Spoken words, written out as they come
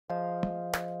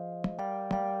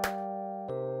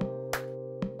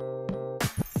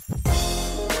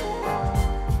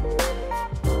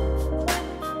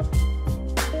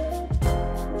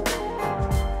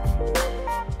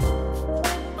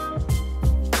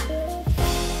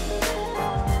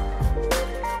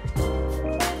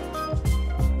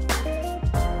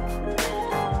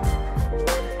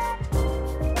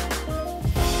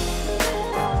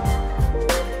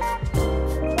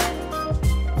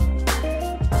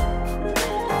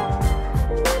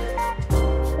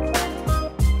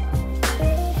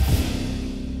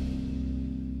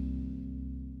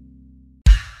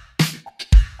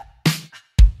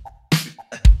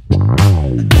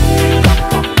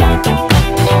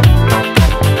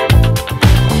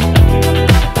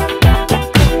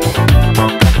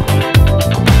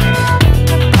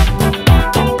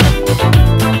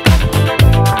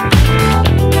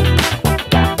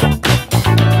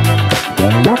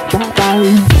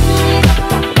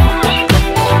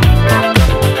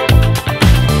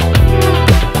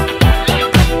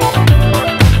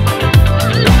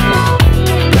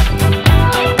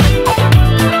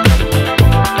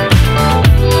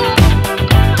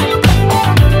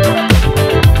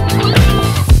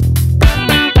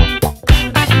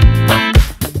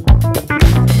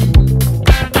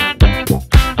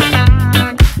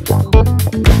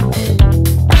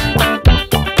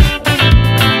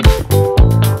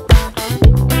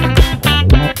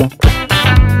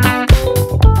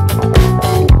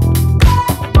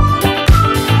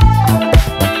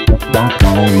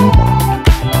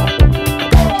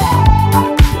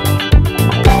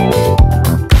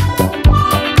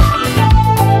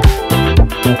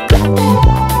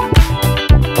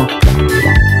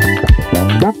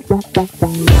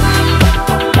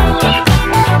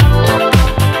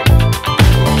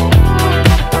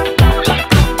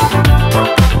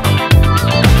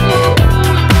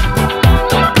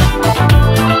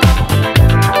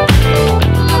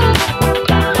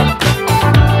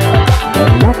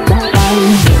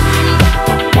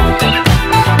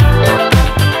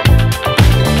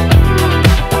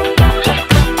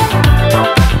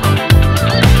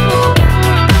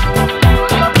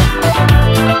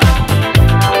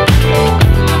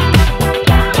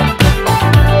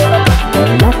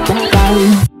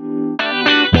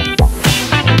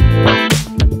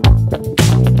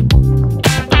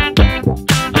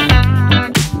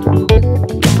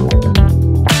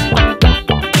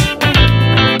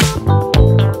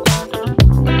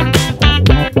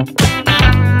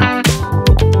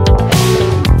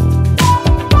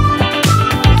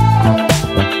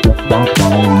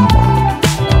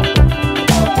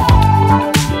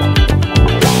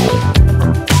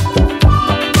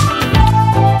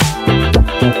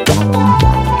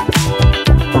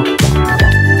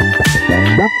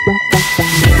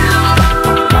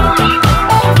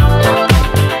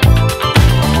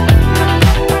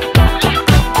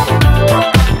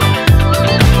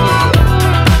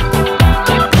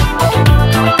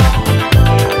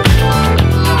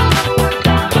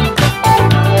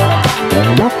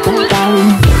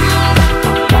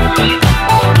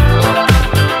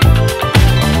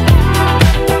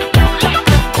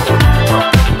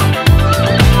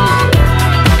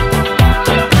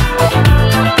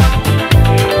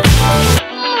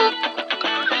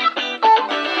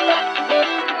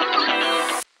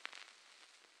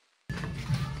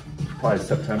by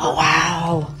September. Oh,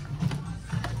 wow.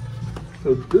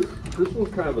 So this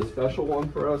one's kind of a special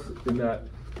one for us in that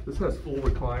this has full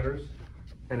recliners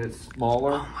and it's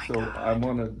smaller. Oh my God. I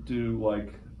want to do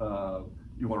like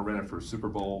you want to rent it for Super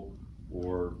Bowl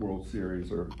or World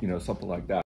Series or something like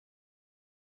that.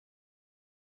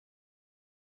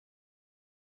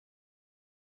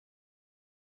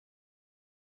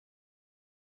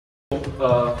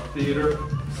 Theater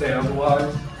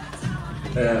sound-wise,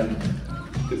 and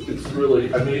it's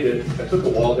really, I took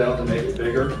the wall down to make it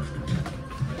bigger.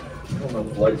 I don't know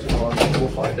if the lights are on, we'll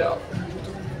find out.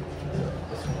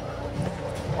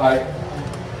 Hi.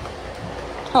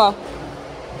 Hello.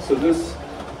 So this,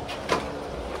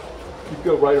 you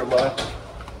go right or left.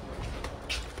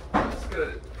 It's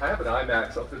good. I have an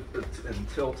IMAX up in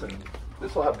Tilton.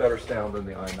 This will have better sound than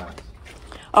the IMAX.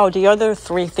 Oh, the other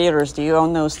 3 theaters, do you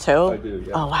own those too? I do,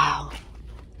 yeah. Oh, wow.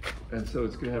 And so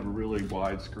it's going to have a really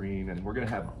wide screen, and we're going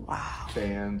to have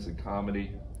bands and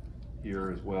comedy here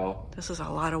as well. This is a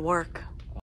lot of work.